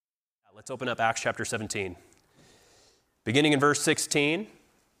Let's open up Acts chapter 17. Beginning in verse 16,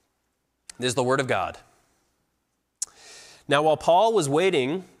 this is the word of God. Now, while Paul was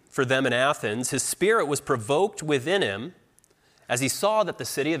waiting for them in Athens, his spirit was provoked within him as he saw that the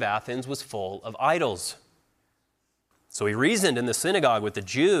city of Athens was full of idols. So he reasoned in the synagogue with the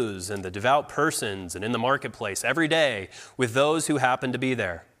Jews and the devout persons and in the marketplace every day with those who happened to be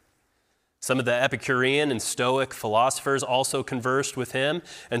there. Some of the Epicurean and Stoic philosophers also conversed with him,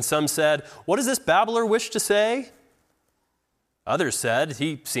 and some said, "What does this babbler wish to say?" Others said,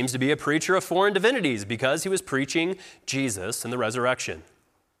 "He seems to be a preacher of foreign divinities because he was preaching Jesus and the resurrection."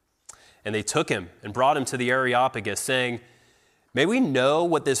 And they took him and brought him to the Areopagus, saying, "May we know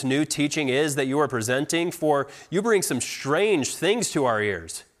what this new teaching is that you are presenting, for you bring some strange things to our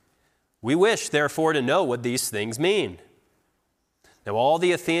ears. We wish, therefore, to know what these things mean." Now all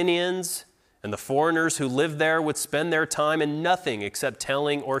the Athenians and the foreigners who lived there would spend their time in nothing except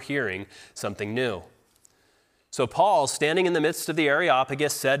telling or hearing something new. So Paul, standing in the midst of the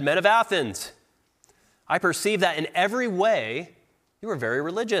Areopagus, said, "Men of Athens, I perceive that in every way you are very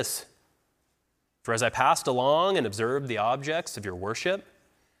religious. For as I passed along and observed the objects of your worship,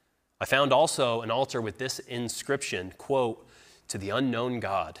 I found also an altar with this inscription, quote, 'To the unknown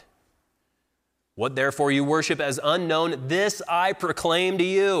God.' What therefore you worship as unknown, this I proclaim to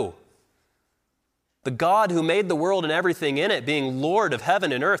you. The God who made the world and everything in it, being Lord of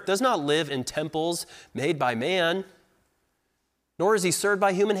heaven and earth, does not live in temples made by man, nor is he served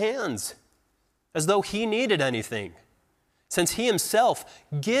by human hands, as though he needed anything, since he himself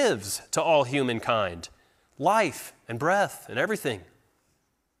gives to all humankind life and breath and everything.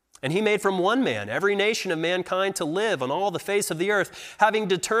 And he made from one man every nation of mankind to live on all the face of the earth, having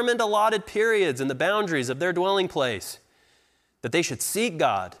determined allotted periods and the boundaries of their dwelling place, that they should seek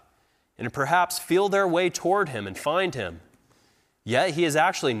God and perhaps feel their way toward him and find him. Yet he is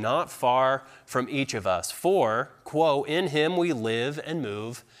actually not far from each of us, for, quote, 'In him we live and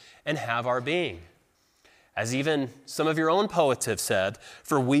move and have our being.' As even some of your own poets have said,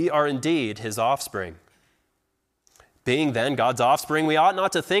 for we are indeed his offspring. Being then God's offspring, we ought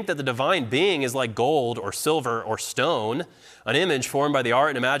not to think that the divine being is like gold or silver or stone, an image formed by the art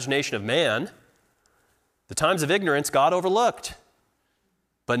and imagination of man. The times of ignorance God overlooked.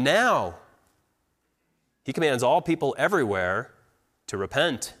 But now he commands all people everywhere to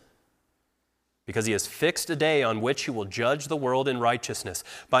repent, because he has fixed a day on which he will judge the world in righteousness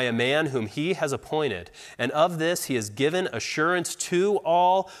by a man whom he has appointed. And of this he has given assurance to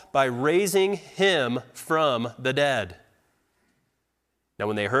all by raising him from the dead." Now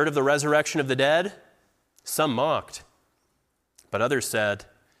when they heard of the resurrection of the dead, some mocked, but others said,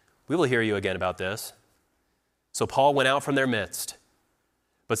 "We will hear you again about this." So Paul went out from their midst.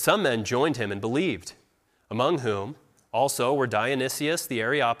 But some men joined him and believed, among whom also were Dionysius the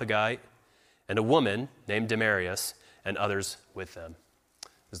Areopagite and a woman named Damaris, and others with them.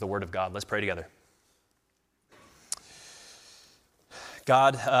 This is the word of God. Let's pray together.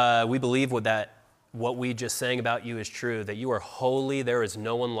 God, we believe what we just sang about you is true, that you are holy. There is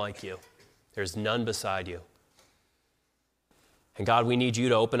no one like you. There's none beside you. And God, we need you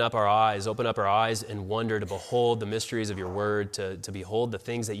to open up our eyes in wonder to behold the mysteries of your word, to behold the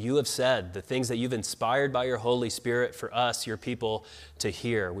things that you have said, the things that you've inspired by your Holy Spirit for us, your people, to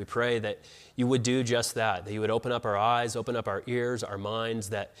hear. We pray that you would do just that you would open up our eyes, open up our ears, our minds,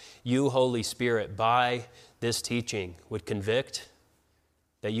 that you, Holy Spirit, by this teaching would convict,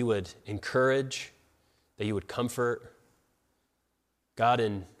 that you would encourage, that you would comfort. God,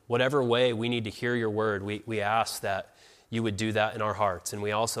 in whatever way we need to hear your word, we ask that you would do that in our hearts. And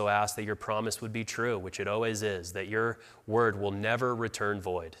we also ask that your promise would be true, which it always is, that your word will never return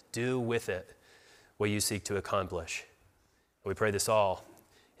void. Do with it what you seek to accomplish. And we pray this all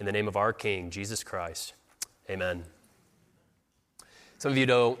in the name of our King, Jesus Christ. Amen. Some of you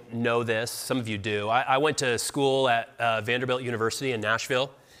don't know this. Some of you do. I went to school at Vanderbilt University in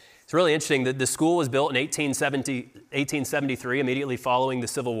Nashville. It's really interesting that the school was built in 1873, immediately following the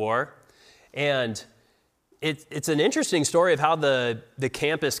Civil War. And it's an interesting story of how the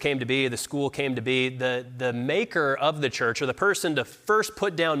campus came to be, the school came to be. The maker of the church, or the person to first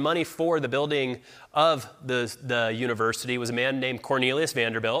put down money for the building of the university, was a man named Cornelius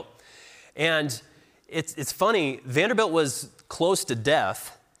Vanderbilt. And it's funny, Vanderbilt was close to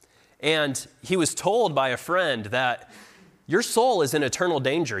death, and he was told by a friend that your soul is in eternal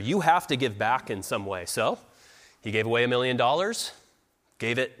danger. You have to give back in some way. So he gave away $1 million,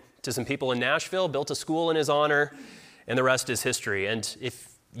 gave it to some people in Nashville, built a school in his honor, and the rest is history. And if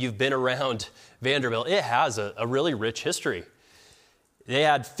you've been around Vanderbilt, it has a really rich history. They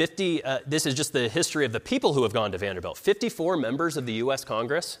had this is just the history of the people who have gone to Vanderbilt. 54 members of the U.S.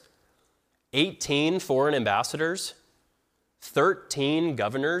 Congress, 18 foreign ambassadors, 13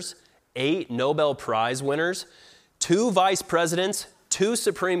 governors, 8 Nobel Prize winners, 2 vice presidents, 2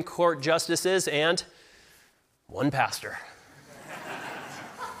 Supreme Court justices, and 1 pastor.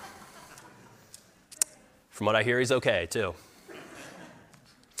 From what I hear, he's okay, too.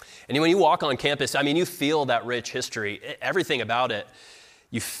 And when you walk on campus, you feel that rich history, everything about it.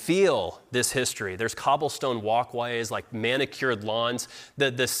 You feel this history. There's cobblestone walkways, like manicured lawns.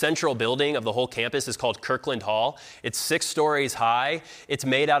 The central building of the whole campus is called Kirkland Hall. It's 6 stories high. It's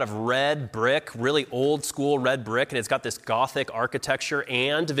made out of red brick, really old school red brick, and it's got this Gothic architecture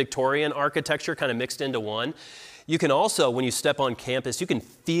and Victorian architecture kind of mixed into one. You can also, when you step on campus, you can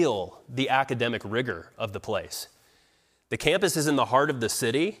feel the academic rigor of the place. The campus is in the heart of the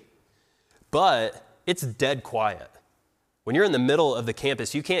city, but it's dead quiet. When you're in the middle of the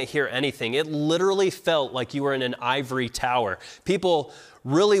campus, you can't hear anything. It literally felt like you were in an ivory tower. People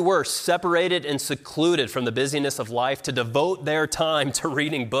really were separated and secluded from the busyness of life to devote their time to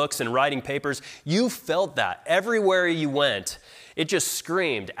reading books and writing papers. You felt that everywhere you went. It just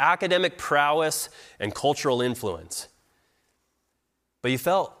screamed academic prowess and cultural influence. But you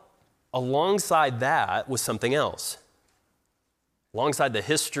felt alongside that was something else. Alongside the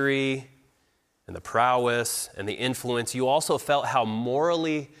history and the prowess and the influence, you also felt how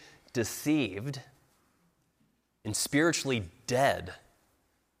morally deceived and spiritually dead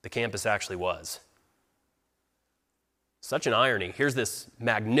the campus actually was. Such an irony. Here's this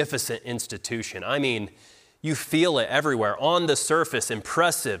magnificent institution. You feel it everywhere. On the surface,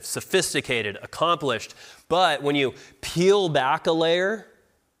 impressive, sophisticated, accomplished. But when you peel back a layer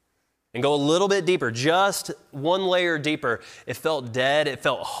and go a little bit deeper, just one layer deeper, it felt dead, it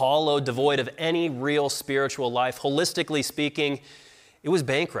felt hollow, devoid of any real spiritual life. Holistically speaking, it was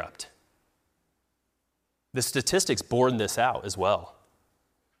bankrupt. The statistics borne this out as well.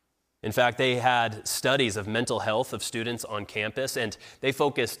 In fact, they had studies of mental health of students on campus, and they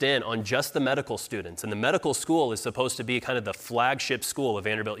focused in on just the medical students. And the medical school is supposed to be kind of the flagship school of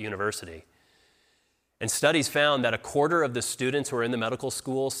Vanderbilt University. And studies found that 1/4 of the students who were in the medical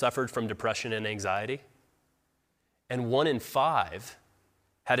school suffered from depression and anxiety. And 1 in 5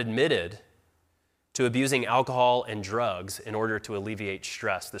 had admitted to abusing alcohol and drugs in order to alleviate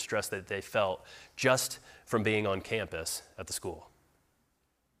stress, the stress that they felt just from being on campus at the school.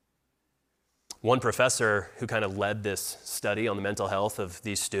 One professor who kind of led this study on the mental health of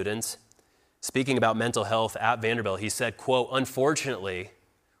these students, speaking about mental health at Vanderbilt, he said, quote, "Unfortunately,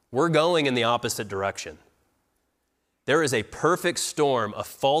 we're going in the opposite direction. There is a perfect storm of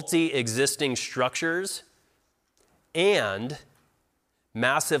faulty existing structures and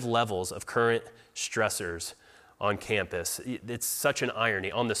massive levels of current stressors on campus." It's such an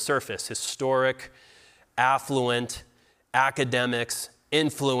irony. On the surface, historic, affluent, academics,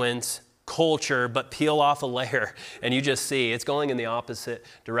 influence, culture, but peel off a layer and you just see it's going in the opposite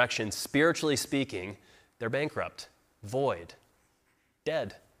direction. Spiritually speaking, they're bankrupt, void,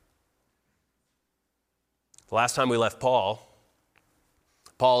 dead. The last time we left Paul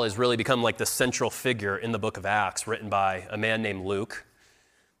has really become like the central figure in the book of Acts, written by a man named Luke.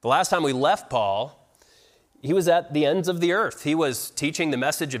 The last time we left Paul, he was at the ends of the earth. He was teaching the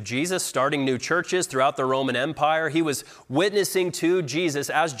message of Jesus, starting new churches throughout the Roman Empire. He was witnessing to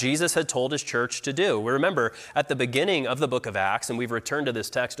Jesus as Jesus had told his church to do. We remember at the beginning of the book of Acts, and we've returned to this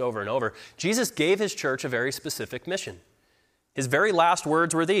text over and over, Jesus gave his church a very specific mission. His very last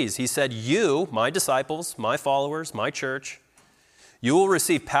words were these. He said, "You, my disciples, my followers, my church, you will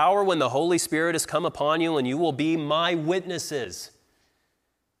receive power when the Holy Spirit has come upon you, and you will be my witnesses.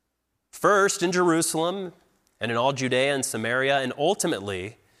 First in Jerusalem, and in all Judea and Samaria, and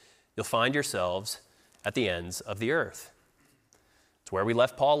ultimately, you'll find yourselves at the ends of the earth." It's where we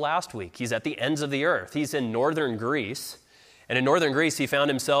left Paul last week. He's at the ends of the earth. He's in northern Greece. And in northern Greece, he found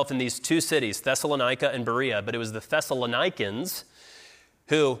himself in these 2 cities, Thessalonica and Berea. But it was the Thessalonians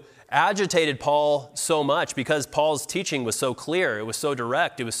who agitated Paul so much because Paul's teaching was so clear, it was so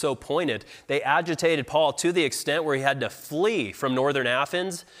direct, it was so pointed. They agitated Paul to the extent where he had to flee from northern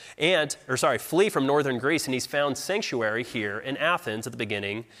Greece, and he's found sanctuary here in Athens at the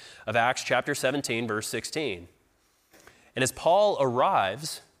beginning of Acts chapter 17, verse 16. And as Paul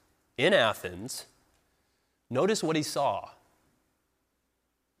arrives in Athens, notice what he saw.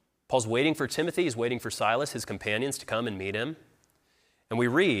 Paul's waiting for Timothy, he's waiting for Silas, his companions, to come and meet him. And we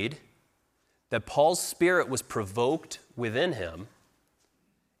read that Paul's spirit was provoked within him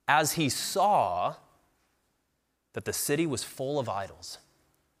as he saw that the city was full of idols.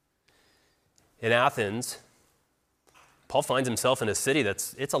 In Athens, Paul finds himself in a city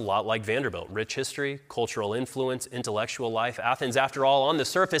it's a lot like Vanderbilt. Rich history, cultural influence, intellectual life. Athens, after all, on the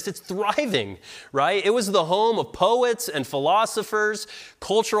surface, it's thriving, right? It was the home of poets and philosophers,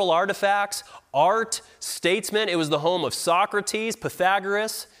 cultural artifacts, art, statesmen. It was the home of Socrates,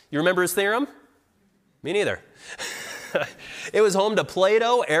 Pythagoras. You remember his theorem? Me neither. It was home to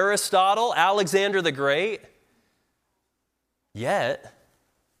Plato, Aristotle, Alexander the Great. Yet,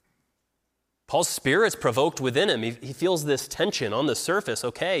 Paul's spirit's provoked within him. He feels this tension on the surface.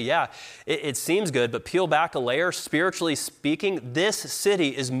 Okay, yeah, it seems good, but peel back a layer. Spiritually speaking, this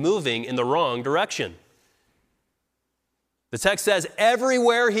city is moving in the wrong direction. The text says,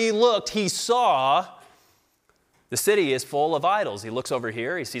 everywhere he looked, he saw the city is full of idols. He looks over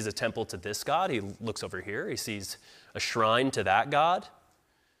here, he sees a temple to this god. He looks over here, he sees a shrine to that god.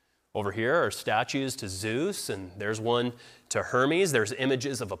 Over here are statues to Zeus, and there's one to Hermes. There's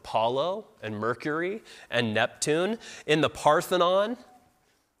images of Apollo and Mercury and Neptune. In the Parthenon,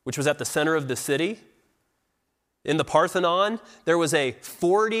 which was at the center of the city, in the Parthenon, there was a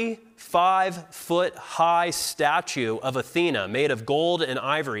 45-foot-high statue of Athena made of gold and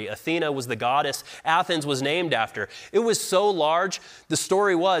ivory. Athena was the goddess Athens was named after. It was so large, the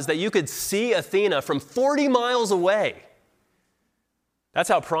story was that you could see Athena from 40 miles away. That's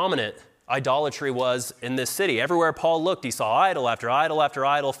how prominent idolatry was in this city. Everywhere Paul looked, he saw idol after idol after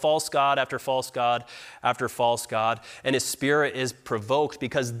idol, false god after false god after false god, and his spirit is provoked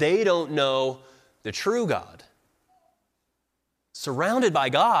because they don't know the true God. Surrounded by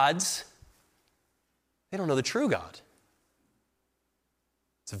gods, they don't know the true God.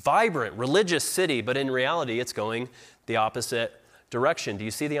 It's a vibrant, religious city, but in reality, it's going the opposite direction. Do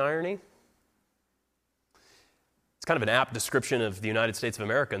you see the irony? It's kind of an apt description of the United States of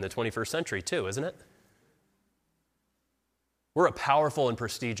America in the 21st century too, isn't it? We're a powerful and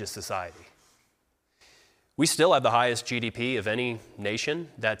prestigious society. We still have the highest GDP of any nation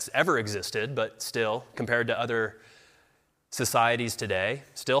that's ever existed, but still, compared to other societies today,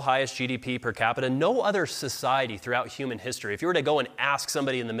 still highest GDP per capita. No other society throughout human history. If you were to go and ask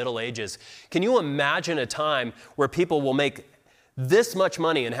somebody in the Middle Ages, can you imagine a time where people will make this much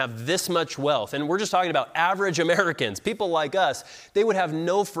money and have this much wealth? And we're just talking about average Americans, people like us. They would have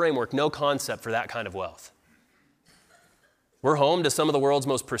no framework, no concept for that kind of wealth. We're home to some of the world's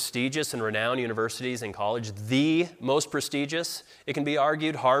most prestigious and renowned universities and college. The most prestigious, it can be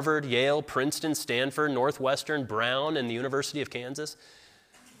argued, Harvard, Yale, Princeton, Stanford, Northwestern, Brown, and the University of Kansas.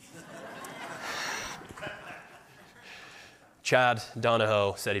 Chad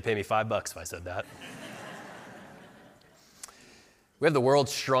Donahoe said he'd pay me $5 if I said that. We have the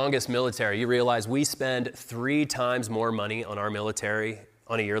world's strongest military. You realize we spend 3 times more money on our military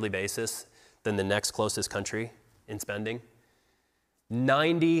on a yearly basis than the next closest country in spending.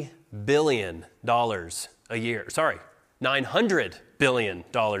 $90 billion a year. Sorry, $900 billion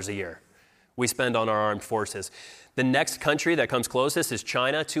a year we spend on our armed forces. The next country that comes closest is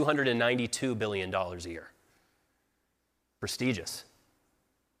China, $292 billion a year. Prestigious,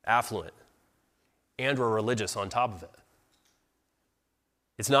 affluent, and we're religious on top of it.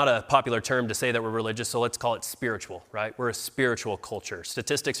 It's not a popular term to say that we're religious, so let's call it spiritual, right? We're a spiritual culture.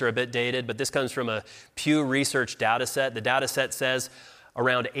 Statistics are a bit dated, but this comes from a Pew Research data set. The data set says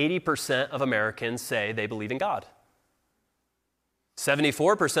around 80% of Americans say they believe in God.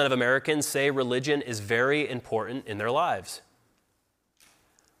 74% of Americans say religion is very important in their lives.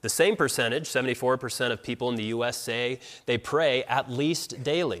 The same percentage, 74% of people in the U.S. say they pray at least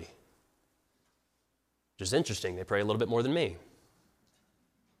daily. Which is interesting. They pray a little bit more than me.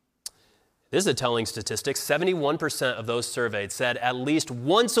 This is a telling statistic. 71% of those surveyed said at least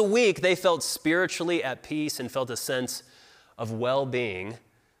once a week they felt spiritually at peace and felt a sense of well-being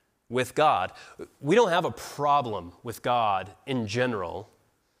with God. We don't have a problem with God in general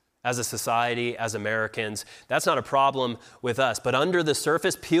as a society, as Americans. That's not a problem with us. But under the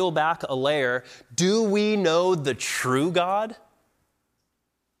surface, peel back a layer, do we know the true God?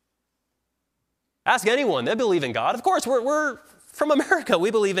 Ask anyone. They believe in God. Of course, we're from America.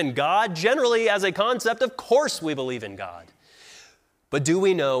 We believe in God. Generally, as a concept, of course we believe in God. But do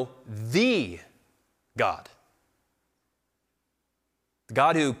we know the God? The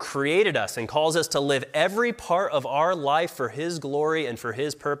God who created us and calls us to live every part of our life for His glory and for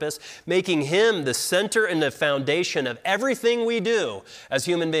His purpose, making Him the center and the foundation of everything we do as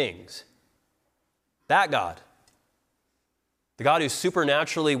human beings. That God. The God who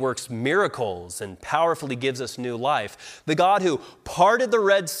supernaturally works miracles and powerfully gives us new life. The God who parted the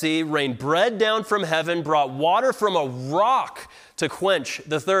Red Sea, rained bread down from heaven, brought water from a rock to quench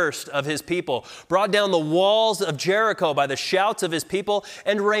the thirst of His people, brought down the walls of Jericho by the shouts of His people,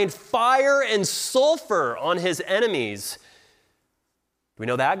 and rained fire and sulfur on His enemies we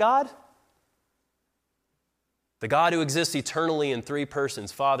know that God? The God who exists eternally in three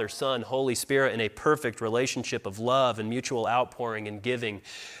persons, Father, Son, Holy Spirit, in a perfect relationship of love and mutual outpouring and giving.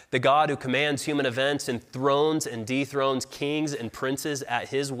 The God who commands human events and thrones and dethrones kings and princes at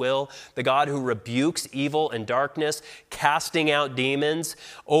his will. The God who rebukes evil and darkness, casting out demons,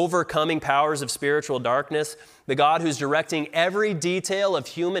 overcoming powers of spiritual darkness. The God who's directing every detail of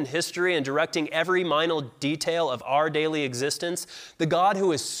human history and directing every minor detail of our daily existence. The God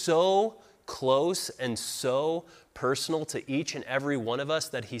who is so close and so personal to each and every one of us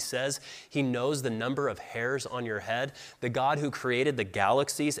that he says he knows the number of hairs on your head. The God who created the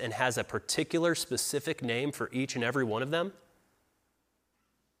galaxies and has a particular specific name for each and every one of them.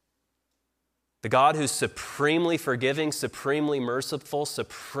 The God who's supremely forgiving, supremely merciful,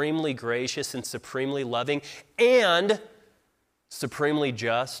 supremely gracious, and supremely loving, and supremely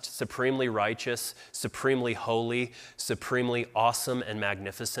just, supremely righteous, supremely holy, supremely awesome and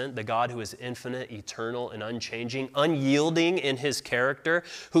magnificent. The God who is infinite, eternal, and unchanging, unyielding in his character,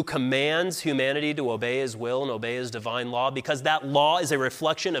 who commands humanity to obey his will and obey his divine law because that law is a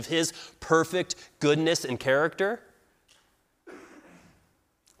reflection of his perfect goodness and character.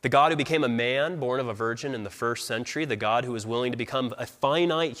 The God who became a man, born of a virgin in the first century, the God who was willing to become a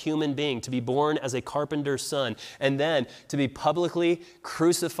finite human being, to be born as a carpenter's son, and then to be publicly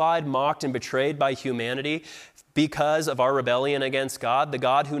crucified, mocked, and betrayed by humanity because of our rebellion against God. The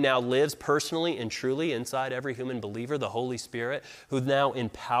God who now lives personally and truly inside every human believer, the Holy Spirit, who now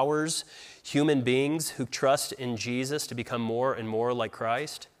empowers human beings who trust in Jesus to become more and more like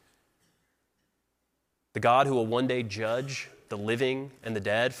Christ. The God who will one day judge the living and the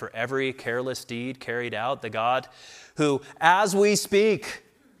dead for every careless deed carried out. The God who, as we speak,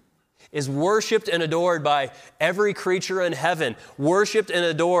 is worshiped and adored by every creature in heaven, worshiped and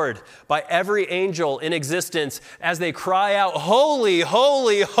adored by every angel in existence as they cry out, "Holy,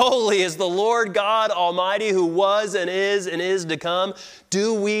 holy, holy is the Lord God Almighty who was and is to come."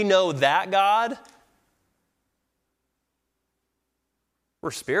 Do we know that God?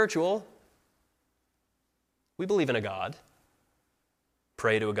 We're spiritual. We believe in a God.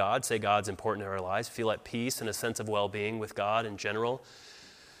 Pray to a God, say God's important in our lives, feel at peace and a sense of well-being with God in general.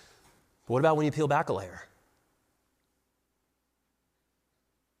 But what about when you peel back a layer?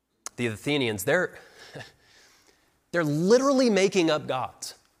 The Athenians, they're literally making up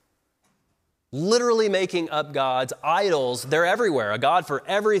gods. Literally making up gods, idols. They're everywhere. A God for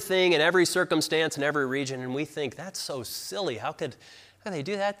everything in every circumstance in every region. And we think, that's so silly. How could they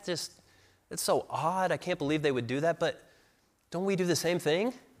do that? It's so odd. I can't believe they would do that. But don't we do the same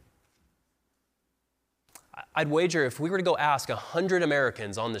thing? I'd wager if we were to go ask 100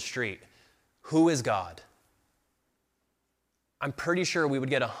 Americans on the street, who is God? I'm pretty sure we would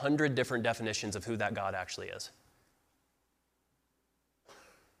get 100 different definitions of who that God actually is.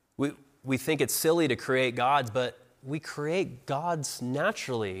 We think it's silly to create gods, but we create gods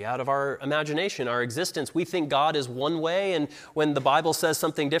naturally out of our imagination, our existence. We think God is one way, and when the Bible says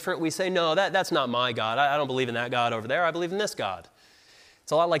something different, we say, no, that's not my God. I don't believe in that God over there. I believe in this God.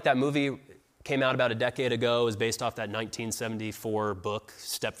 It's a lot like that movie came out about a decade ago. It was based off that 1974 book,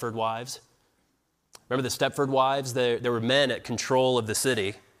 Stepford Wives. Remember the Stepford Wives? There were men at control of the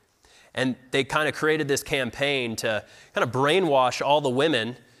city, and they kind of created this campaign to kind of brainwash all the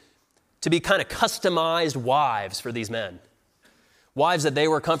women to be kind of customized wives for these men. Wives that they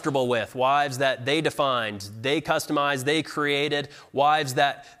were comfortable with, wives that they defined, they customized, they created, wives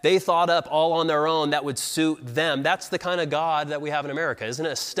that they thought up all on their own that would suit them. That's the kind of God that we have in America, isn't it?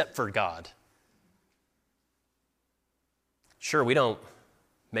 A Stepford God. Sure, we don't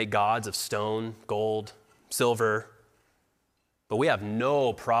make gods of stone, gold, silver, but we have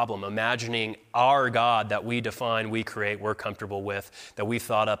no problem imagining our God that we define, we create, we're comfortable with, that we've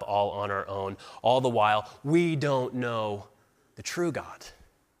thought up all on our own. All the while, we don't know the true God.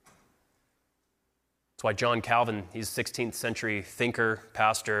 That's why John Calvin, he's a 16th century thinker,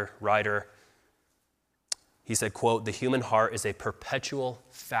 pastor, writer. He said, quote, "The human heart is a perpetual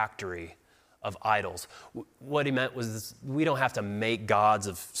factory of idols." What he meant was we don't have to make gods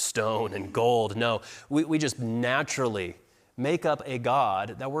of stone and gold. No, we just naturally make up a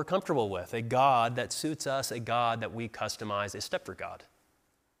God that we're comfortable with, a God that suits us, a God that we customize, a Stepford God.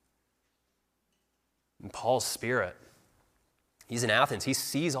 And Paul's spirit, he's in Athens. He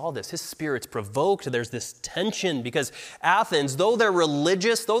sees all this. His spirit's provoked. There's this tension because Athens, though they're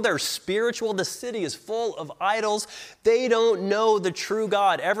religious, though they're spiritual, the city is full of idols. They don't know the true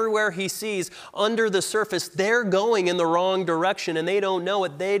God. Everywhere he sees, under the surface, they're going in the wrong direction, and they don't know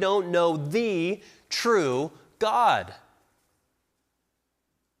it. They don't know the true God.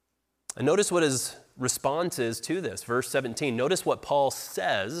 And notice what his responses to this. Verse 17, notice what Paul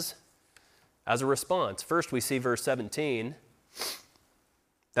says as a response. First, we see verse 17,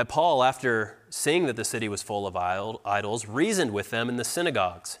 that Paul, after seeing that the city was full of idols, reasoned with them in the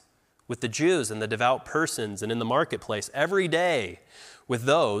synagogues, with the Jews and the devout persons, and in the marketplace every day with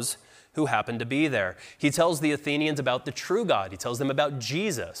those who happened to be there. He tells the Athenians about the true God. He tells them about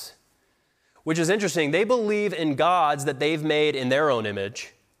Jesus, which is interesting. They believe in gods that they've made in their own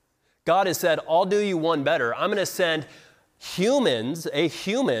image. God has said, I'll do you one better. I'm going to send humans, a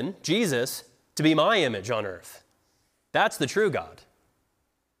human, Jesus, to be my image on earth. That's the true God.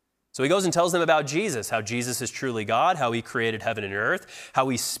 So he goes and tells them about Jesus, how Jesus is truly God, how he created heaven and earth, how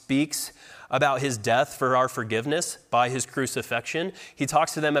he speaks about his death for our forgiveness by his crucifixion. He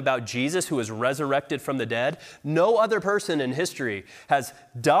talks to them about Jesus, who was resurrected from the dead. No other person in history has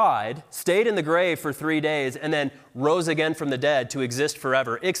died, stayed in the grave for 3 days, and then rose again from the dead to exist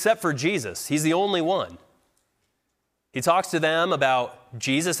forever, except for Jesus. He's the only one. He talks to them about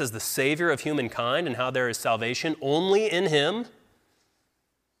Jesus as the Savior of humankind and how there is salvation only in him.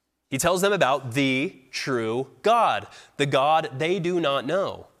 He tells them about the true God, the God they do not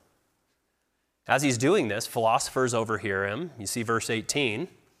know. As he's doing this, philosophers overhear him. You see verse 18,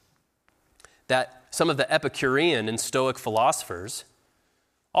 that some of the Epicurean and Stoic philosophers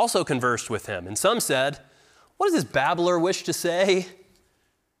also conversed with him. And some said, what does this babbler wish to say?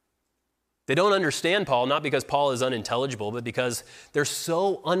 They don't understand Paul, not because Paul is unintelligible, but because they're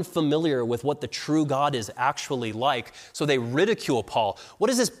so unfamiliar with what the true God is actually like. So they ridicule Paul. What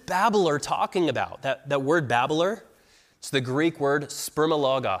is this babbler talking about? That word babbler, it's the Greek word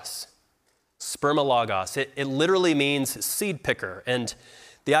spermologos. Spermologos. It literally means seed picker. And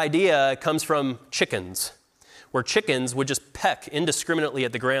the idea comes from chickens, where chickens would just peck indiscriminately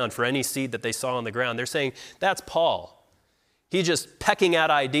at the ground for any seed that they saw on the ground. They're saying, that's Paul. He's just pecking at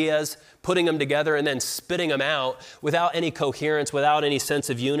ideas, putting them together, and then spitting them out without any coherence, without any sense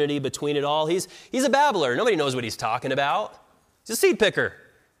of unity between it all. He's a babbler. Nobody knows what he's talking about. He's a seed picker.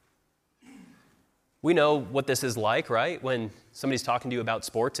 We know what this is like, right? When somebody's talking to you about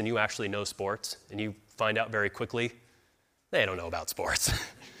sports and you actually know sports and you find out very quickly they don't know about sports.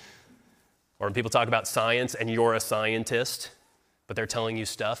 Or when people talk about science and you're a scientist, but they're telling you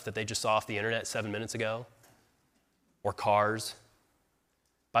stuff that they just saw off the internet 7 minutes ago. Or cars.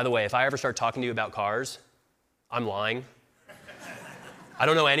 By the way, if I ever start talking to you about cars, I'm lying. I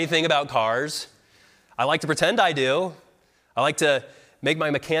don't know anything about cars. I like to pretend I do. I like to make my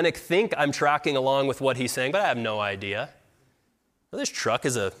mechanic think I'm tracking along with what he's saying, but I have no idea. Well, this truck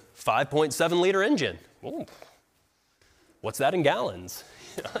is a 5.7 liter engine. Ooh. What's that in gallons?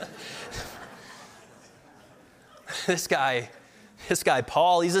 This guy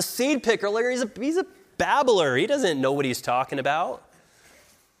Paul, he's a seed picker. He's a babbler. He doesn't know what he's talking about.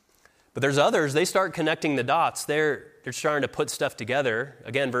 But there's others, they start connecting the dots. They're starting to put stuff together.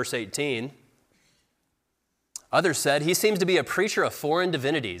 Again, verse 18. Others said, he seems to be a preacher of foreign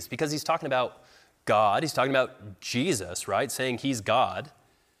divinities because he's talking about God. He's talking about Jesus, right? Saying he's God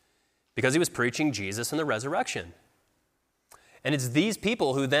because he was preaching Jesus and the resurrection. And it's these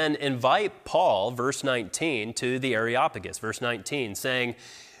people who then invite Paul, verse 19, to the Areopagus, verse 19, saying,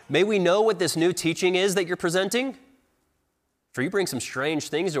 may we know what this new teaching is that you're presenting? For you bring some strange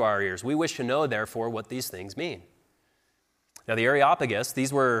things to our ears. We wish to know, therefore, what these things mean. Now, the Areopagus,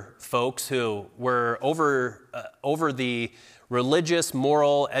 these were folks who were over the religious,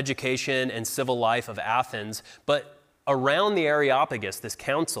 moral, education, and civil life of Athens. But around the Areopagus, this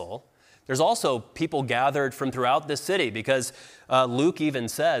council, there's also people gathered from throughout the city because Luke even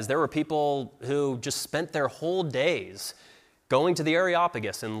says there were people who just spent their whole days going to the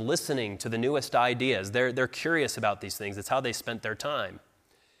Areopagus and listening to the newest ideas. They're curious about these things. It's how they spent their time.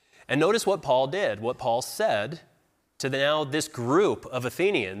 And notice what Paul did, what Paul said to now this group of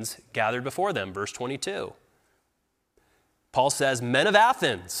Athenians gathered before them, verse 22. Paul says, men of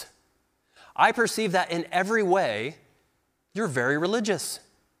Athens, I perceive that in every way you're very religious.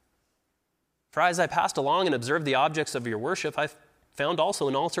 For as I passed along and observed the objects of your worship, I found also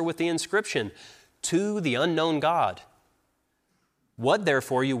an altar with the inscription, to the unknown God. What,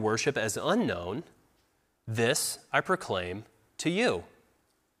 therefore, you worship as unknown, this I proclaim to you.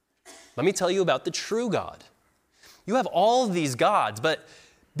 Let me tell you about the true God. You have all of these gods, but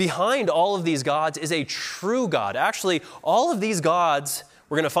behind all of these gods is a true God. Actually, all of these gods,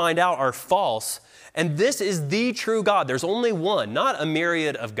 we're going to find out, are false, and this is the true God. There's only one, not a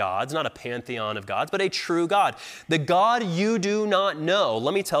myriad of gods, not a pantheon of gods, but a true God. The God you do not know,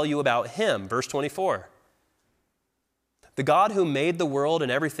 let me tell you about him. Verse 24. The God who made the world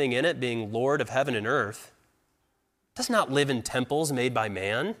and everything in it, being Lord of heaven and earth, does not live in temples made by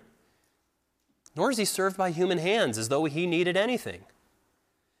man. nor is he served by human hands as though he needed anything,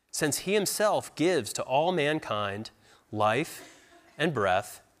 since he himself gives to all mankind life and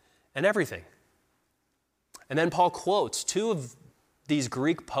breath and everything. And then Paul quotes two of these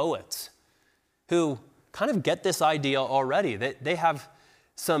Greek poets who kind of get this idea already. They have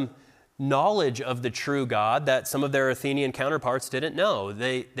some knowledge of the true God that some of their Athenian counterparts didn't know.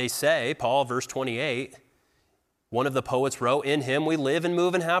 They say, Paul, verse 28, one of the poets wrote, "In him we live and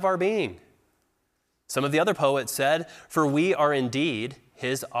move and have our being." Some of the other poets said, "For we are indeed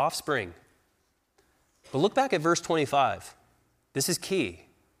his offspring." But look back at verse 25. This is key.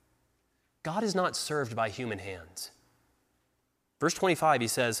 God is not served by human hands. Verse 25, he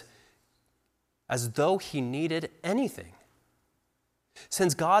says, as though he needed anything,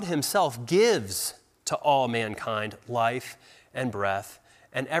 since God himself gives to all mankind life and breath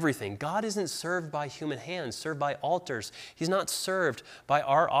and everything. God isn't served by human hands, served by altars. He's not served by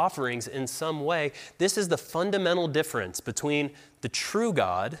our offerings in some way. This is the fundamental difference between the true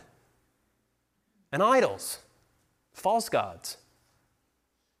God and idols, false gods.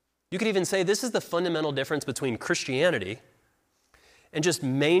 You could even say this is the fundamental difference between Christianity and just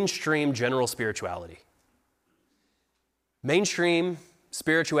mainstream general spirituality. Mainstream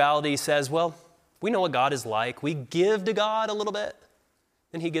spirituality says, well, we know what God is like. We give to God a little bit,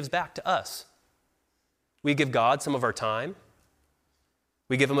 and he gives back to us. We give God some of our time.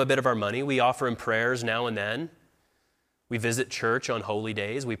 We give him a bit of our money. We offer him prayers now and then. We visit church on holy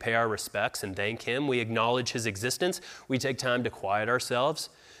days. We pay our respects and thank him. We acknowledge his existence. We take time to quiet ourselves.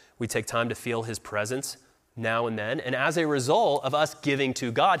 We take time to feel his presence now and then. And as a result of us giving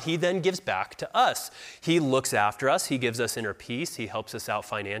to God, he then gives back to us. He looks after us. He gives us inner peace. He helps us out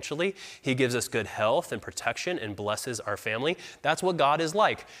financially. He gives us good health and protection and blesses our family. That's what God is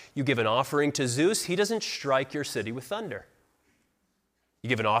like. You give an offering to Zeus, he doesn't strike your city with thunder. You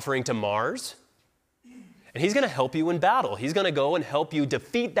give an offering to Mars, and he's going to help you in battle. He's going to go and help you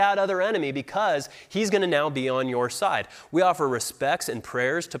defeat that other enemy because he's going to now be on your side. We offer respects and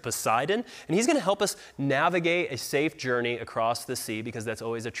prayers to Poseidon, and he's going to help us navigate a safe journey across the sea because that's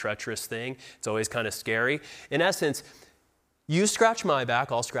always a treacherous thing. It's always kind of scary. In essence, you scratch my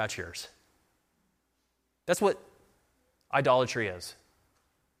back, I'll scratch yours. That's what idolatry is.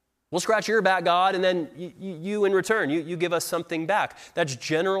 We'll scratch your back, God, and then you in return, you give us something back. That's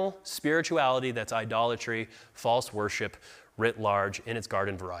general spirituality, that's idolatry, false worship, writ large, in its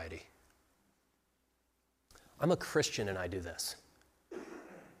garden variety. I'm a Christian and I do this.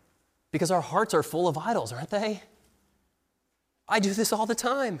 Because our hearts are full of idols, aren't they? I do this all the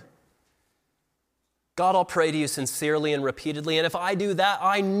time. God, I'll pray to you sincerely and repeatedly, and if I do that,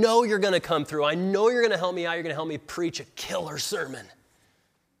 I know you're going to come through. I know you're going to help me out. You're going to help me preach a killer sermon.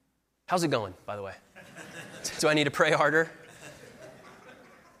 How's it going, by the way? Do I need to pray harder?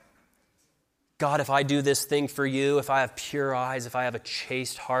 God, if I do this thing for you, if I have pure eyes, if I have a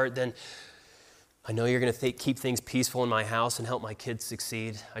chaste heart, then I know you're going to keep things peaceful in my house and help my kids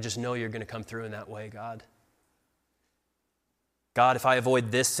succeed. I just know you're going to come through in that way, God. God, if I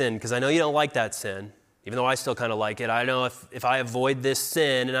avoid this sin, because I know you don't like that sin, even though I still kind of like it, I know if I avoid this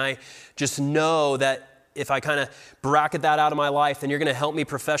sin and I just know that if I kind of bracket that out of my life, then you're going to help me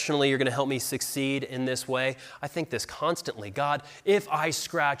professionally, you're going to help me succeed in this way. I think this constantly. God, if I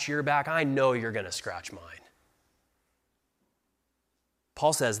scratch your back, I know you're going to scratch mine.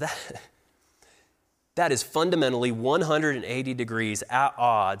 Paul says that is fundamentally 180 degrees at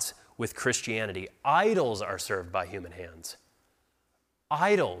odds with Christianity. Idols are served by human hands.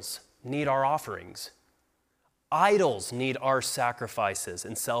 Idols need our offerings. Idols need our sacrifices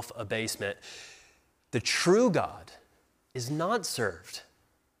and self-abasement. The true God is not served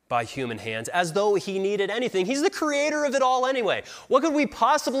by human hands as though he needed anything. He's the creator of it all anyway. What could we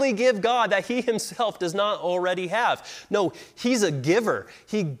possibly give God that he himself does not already have? No, he's a giver.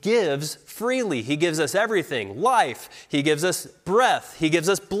 He gives freely. He gives us everything, life. He gives us breath. He gives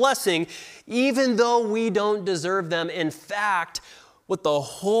us blessing, even though we don't deserve them. In fact, what the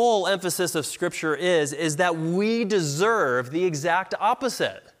whole emphasis of Scripture is that we deserve the exact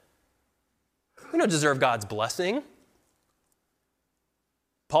opposite. We don't deserve God's blessing.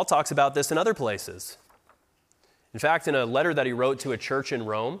 Paul talks about this in other places. In fact, in a letter that he wrote to a church in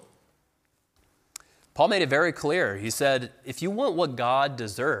Rome, Paul made it very clear. He said, if you want what God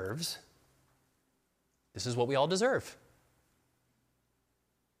deserves, this is what we all deserve.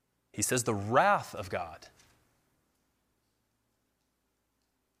 He says the wrath of God.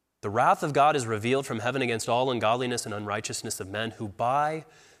 The wrath of God is revealed from heaven against all ungodliness and unrighteousness of men who by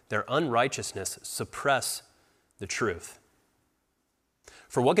their unrighteousness suppress the truth.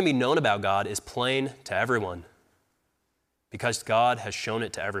 For what can be known about God is plain to everyone, because God has shown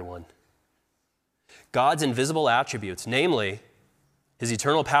it to everyone. God's invisible attributes, namely his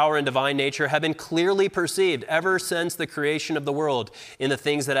eternal power and divine nature, have been clearly perceived ever since the creation of the world in the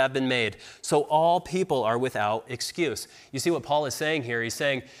things that have been made. So all people are without excuse. You see what Paul is saying here? He's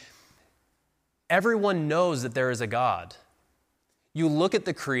saying everyone knows that there is a God. You look at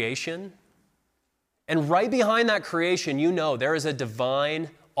the creation, and right behind that creation, you know there is a divine,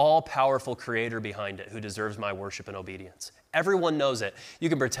 all-powerful creator behind it who deserves my worship and obedience. Everyone knows it. You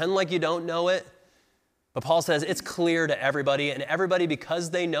can pretend like you don't know it, but Paul says it's clear to everybody, and everybody,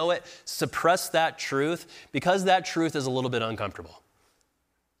 because they know it, suppress that truth because that truth is a little bit uncomfortable.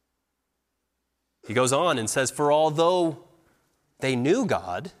 He goes on and says, for although they knew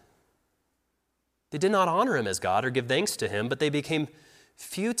God, they did not honor him as God or give thanks to him, but they became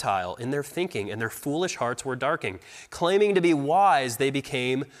futile in their thinking, and their foolish hearts were darkened. Claiming to be wise, they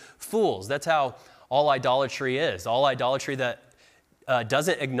became fools. That's how all idolatry is. All idolatry that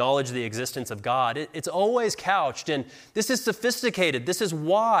doesn't acknowledge the existence of God. It's always couched in, this is sophisticated, this is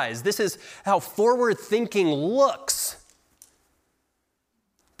wise, this is how forward thinking looks.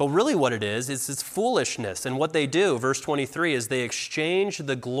 But really what it is it's foolishness. And what they do, verse 23, is they exchange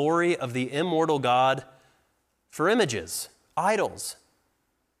the glory of the immortal God for images, idols,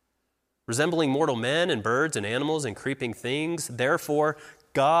 resembling mortal men and birds and animals and creeping things. Therefore,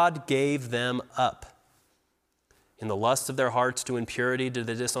 God gave them up in the lusts of their hearts to impurity, to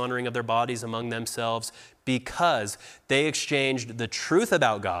the dishonoring of their bodies among themselves, because they exchanged the truth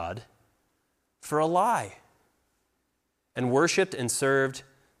about God for a lie and worshiped and served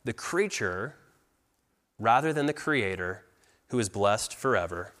the creature rather than the Creator, who is blessed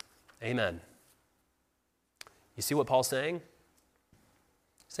forever. Amen. You see what Paul's saying?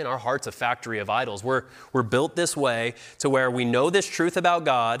 He's saying our heart's a factory of idols. We're built this way to where we know this truth about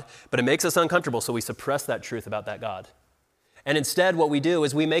God, but it makes us uncomfortable, so we suppress that truth about that God. And instead, what we do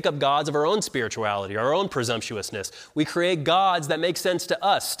is we make up gods of our own spirituality, our own presumptuousness. We create gods that make sense to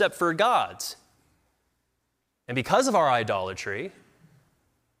us, Stepford gods. And because of our idolatry,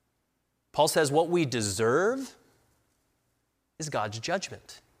 Paul says what we deserve is God's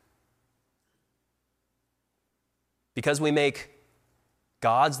judgment. Because we make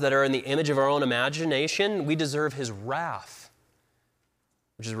gods that are in the image of our own imagination, we deserve his wrath,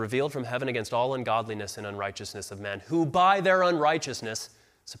 which is revealed from heaven against all ungodliness and unrighteousness of men, who by their unrighteousness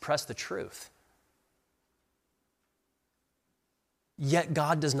suppress the truth. Yet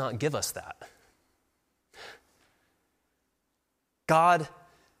God does not give us that. God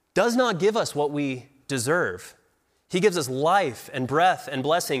does not give us what we deserve. He gives us life and breath and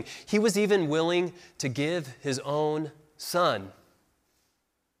blessing. He was even willing to give his own Son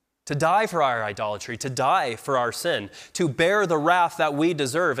to die for our idolatry, to die for our sin, to bear the wrath that we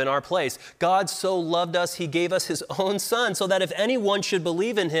deserve in our place. God so loved us, he gave us his own Son, so that if anyone should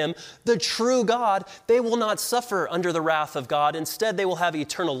believe in him, the true God, they will not suffer under the wrath of God. Instead, they will have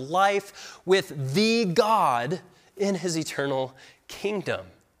eternal life with the God in his eternal kingdom.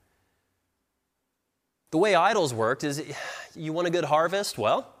 The way idols worked is, you want a good harvest?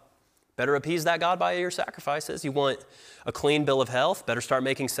 Well, better appease that God by your sacrifices. You want a clean bill of health? Better start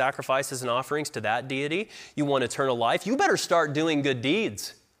making sacrifices and offerings to that deity. You want eternal life? You better start doing good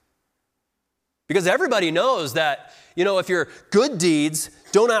deeds. Because everybody knows that, if your good deeds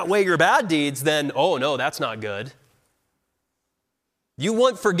don't outweigh your bad deeds, then, oh no, that's not good. You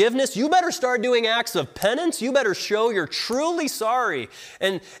want forgiveness? You better start doing acts of penance. You better show you're truly sorry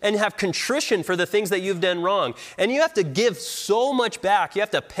and have contrition for the things that you've done wrong. And you have to give so much back. You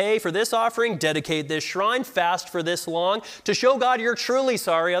have to pay for this offering, dedicate this shrine, fast for this long to show God you're truly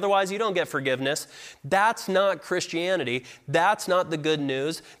sorry. Otherwise, you don't get forgiveness. That's not Christianity. That's not the good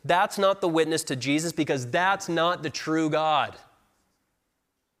news. That's not the witness to Jesus, because that's not the true God.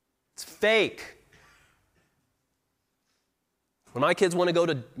 It's fake. When my kids want to go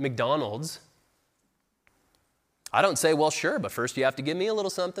to McDonald's, I don't say, well, sure, but first you have to give me a little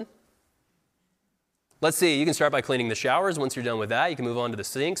something. Let's see, you can start by cleaning the showers. Once you're done with that, you can move on to the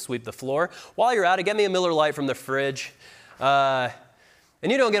sink, sweep the floor. While you're at it, get me a Miller Lite from the fridge. And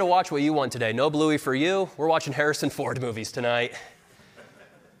you don't get to watch what you want today. No Bluey for you. We're watching Harrison Ford movies tonight.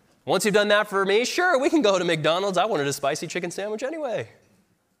 Once you've done that for me, sure, we can go to McDonald's. I wanted a spicy chicken sandwich anyway.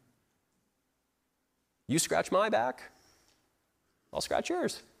 You scratch my back, I'll scratch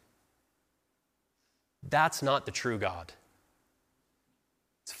yours. That's not the true God.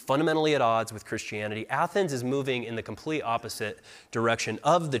 It's fundamentally at odds with Christianity. Athens is moving in the complete opposite direction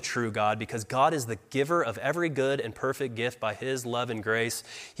of the true God, because God is the giver of every good and perfect gift by his love and grace.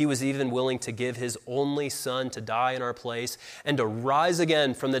 He was even willing to give his only Son to die in our place and to rise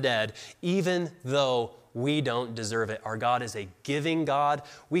again from the dead, even though we don't deserve it. Our God is a giving God.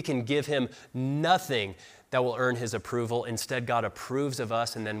 We can give him nothing that will earn his approval. Instead, God approves of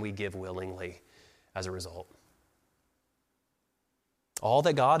us, and then we give willingly as a result. All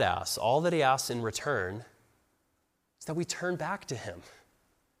that God asks, all that he asks in return, is that we turn back to him.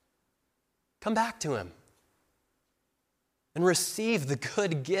 Come back to him and receive the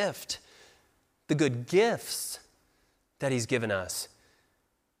good gift, the good gifts that he's given us,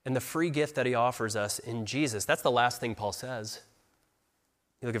 and the free gift that he offers us in Jesus. That's the last thing Paul says.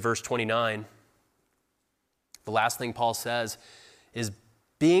 You look at verse 29. The last thing Paul says is,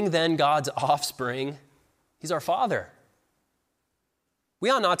 being then God's offspring, he's our Father. We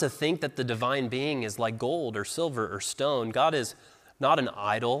ought not to think that the divine being is like gold or silver or stone. God is not an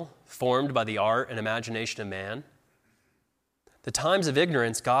idol formed by the art and imagination of man. The times of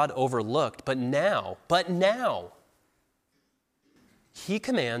ignorance God overlooked, but now, he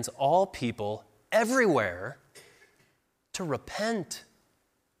commands all people everywhere to repent.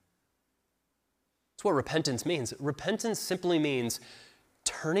 That's what repentance means. Repentance simply means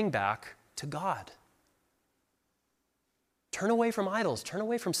turning back to God. Turn away from idols. Turn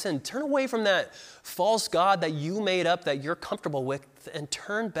away from sin. Turn away from that false god that you made up that you're comfortable with, and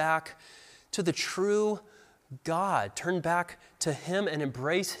turn back to the true God. Turn back to him and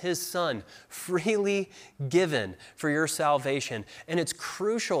embrace his Son, freely given for your salvation. And it's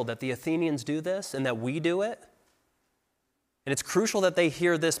crucial that the Athenians do this and that we do it. And it's crucial that they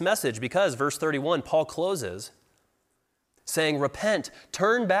hear this message, because verse 31, Paul closes saying, repent,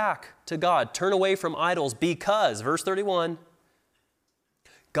 turn back to God, turn away from idols, because, verse 31,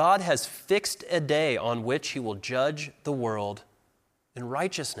 God has fixed a day on which he will judge the world in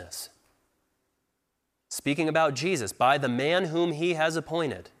righteousness. Speaking about Jesus, by the man whom he has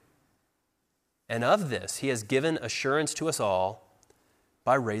appointed. And of this he has given assurance to us all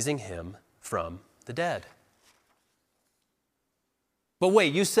by raising him from the dead. But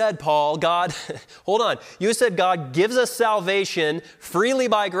wait, you said, Paul, God, hold on. You said God gives us salvation freely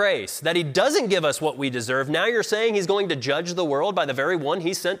by grace, that he doesn't give us what we deserve. Now you're saying he's going to judge the world by the very one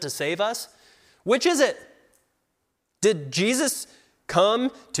he sent to save us? Which is it? Did Jesus come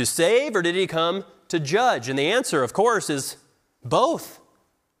to save, or did he come to judge? And the answer, of course, is both.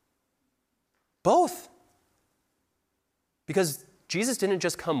 Both. Because Jesus didn't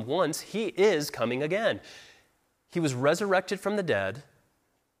just come once, he is coming again. He was resurrected from the dead,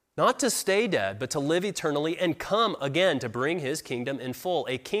 not to stay dead, but to live eternally and come again to bring his kingdom in full,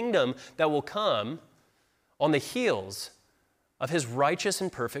 a kingdom that will come on the heels of his righteous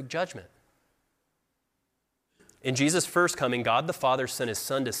and perfect judgment. In Jesus' first coming, God the Father sent his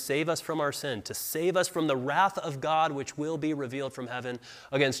Son to save us from our sin, to save us from the wrath of God which will be revealed from heaven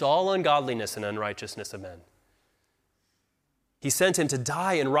against all ungodliness and unrighteousness of men. He sent him to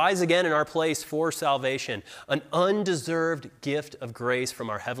die and rise again in our place for salvation, an undeserved gift of grace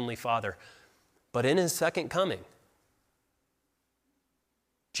from our Heavenly Father. But in his second coming,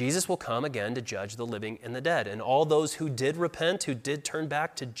 Jesus will come again to judge the living and the dead. And all those who did repent, who did turn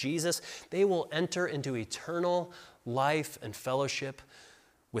back to Jesus, they will enter into eternal life and fellowship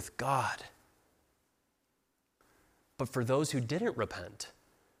with God. But for those who didn't repent,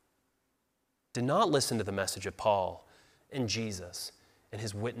 did not listen to the message of Paul and Jesus and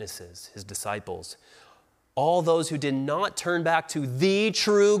his witnesses, his disciples, all those who did not turn back to the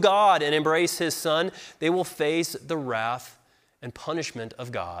true God and embrace his Son, they will face the wrath and punishment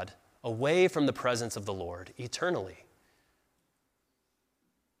of God away from the presence of the Lord eternally.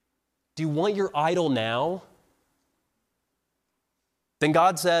 Do you want your idol now? Then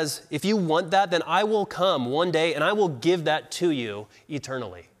God says, if you want that, then I will come one day and I will give that to you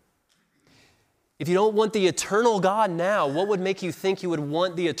eternally. If you don't want the eternal God now, what would make you think you would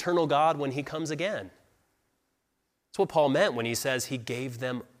want the eternal God when he comes again? That's what Paul meant when he says he gave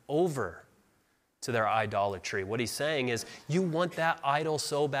them over to their idolatry. What he's saying is, you want that idol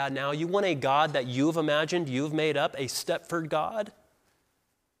so bad now. You want a God that you've imagined, you've made up, a Stepford God?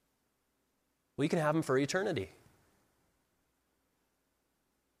 Well, you can have him for eternity.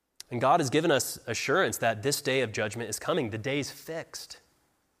 And God has given us assurance that this day of judgment is coming. The day's fixed,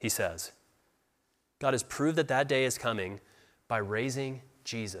 he says. God has proved that that day is coming by raising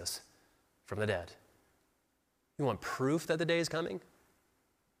Jesus from the dead. You want proof that the day is coming?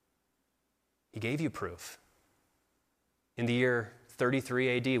 He gave you proof. In the year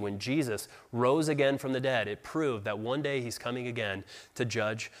 33 AD, when Jesus rose again from the dead, it proved that one day he's coming again to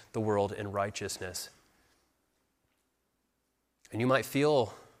judge the world in righteousness. And you might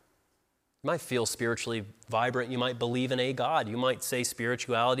feel spiritually vibrant. You might believe in a God. You might say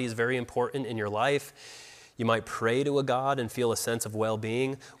spirituality is very important in your life. You might pray to a God and feel a sense of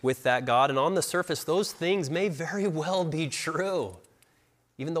well-being with that God. And on the surface, those things may very well be true,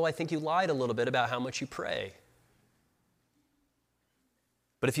 even though I think you lied a little bit about how much you pray.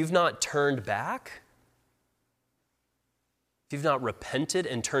 But if you've not turned back, if you've not repented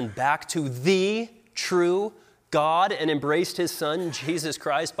and turned back to the true God and embraced his Son, Jesus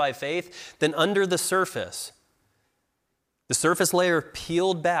Christ, by faith, then under the surface layer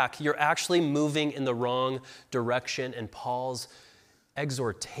peeled back, you're actually moving in the wrong direction. And Paul's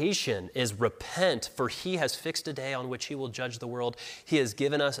exhortation is repent, for he has fixed a day on which he will judge the world. He has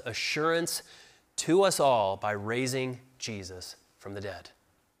given us assurance to us all by raising Jesus from the dead.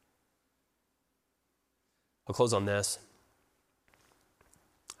 I'll close on this.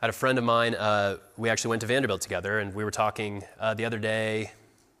 I had a friend of mine, we actually went to Vanderbilt together, and we were talking the other day,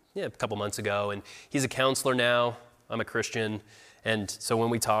 a couple months ago, and he's a counselor now. I'm a Christian, and so when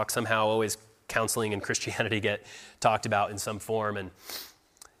we talk, somehow always counseling and Christianity get talked about in some form. And,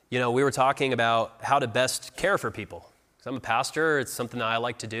 we were talking about how to best care for people. So I'm a pastor. It's something that I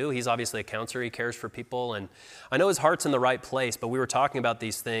like to do. He's obviously a counselor. He cares for people, and I know his heart's in the right place, but we were talking about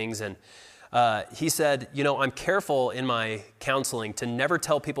these things, and he said, I'm careful in my counseling to never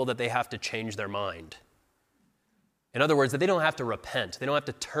tell people that they have to change their mind. In other words, that they don't have to repent. They don't have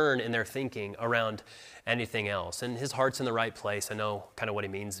to turn in their thinking around anything else. And his heart's in the right place. I know kind of what he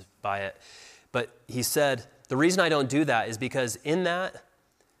means by it. But he said, the reason I don't do that is because in that,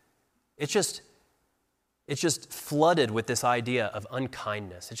 it's just flooded with this idea of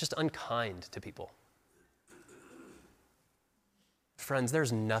unkindness. It's just unkind to people. Friends,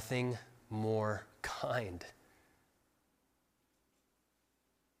 there's nothing more kind.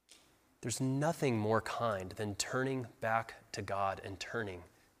 There's nothing more kind than turning back to God and turning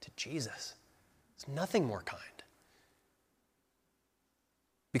to Jesus. There's nothing more kind.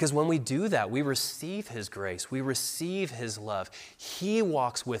 Because when we do that, we receive his grace. We receive his love. He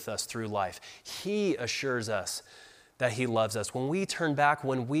walks with us through life. He assures us that he loves us. When we turn back,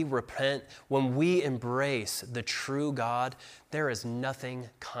 when we repent, when we embrace the true God, there is nothing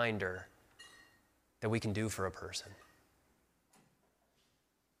kinder that we can do for a person.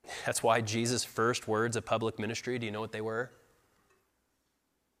 That's why Jesus' first words of public ministry, do you know what they were?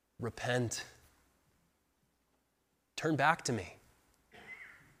 Repent. Turn back to me.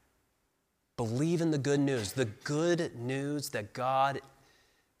 Believe in the good news that God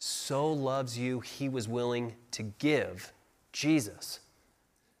so loves you, he was willing to give Jesus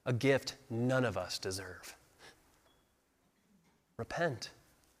a gift none of us deserve. Repent.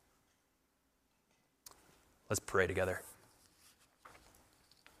 Let's pray together.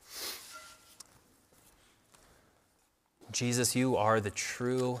 Jesus, you are the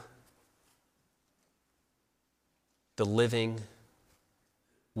true, the living,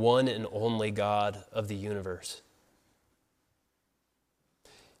 one and only God of the universe.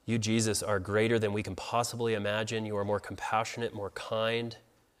 You, Jesus, are greater than we can possibly imagine. You are more compassionate, more kind,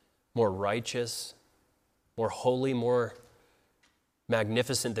 more righteous, more holy, more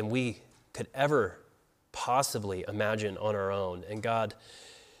magnificent than we could ever possibly imagine on our own. And God,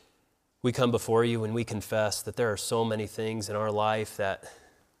 we come before you and we confess that there are so many things in our life that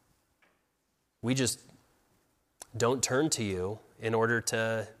we just don't turn to you in order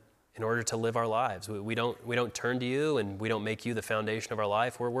to live our lives. We don't turn to you, and we don't make you the foundation of our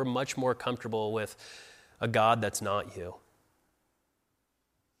life. We're much more comfortable with a God that's not you.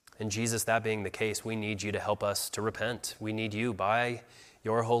 And Jesus, that being the case, we need you to help us to repent. We need you by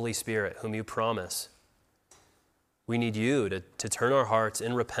your Holy Spirit, whom you promise. We need you to turn our hearts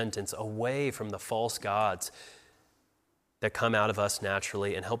in repentance away from the false gods that come out of us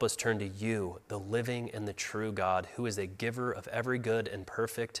naturally, and help us turn to you, the living and the true God, who is a giver of every good and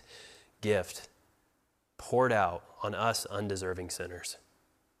perfect gift poured out on us undeserving sinners.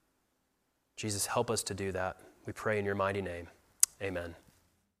 Jesus, help us to do that. We pray in your mighty name. Amen.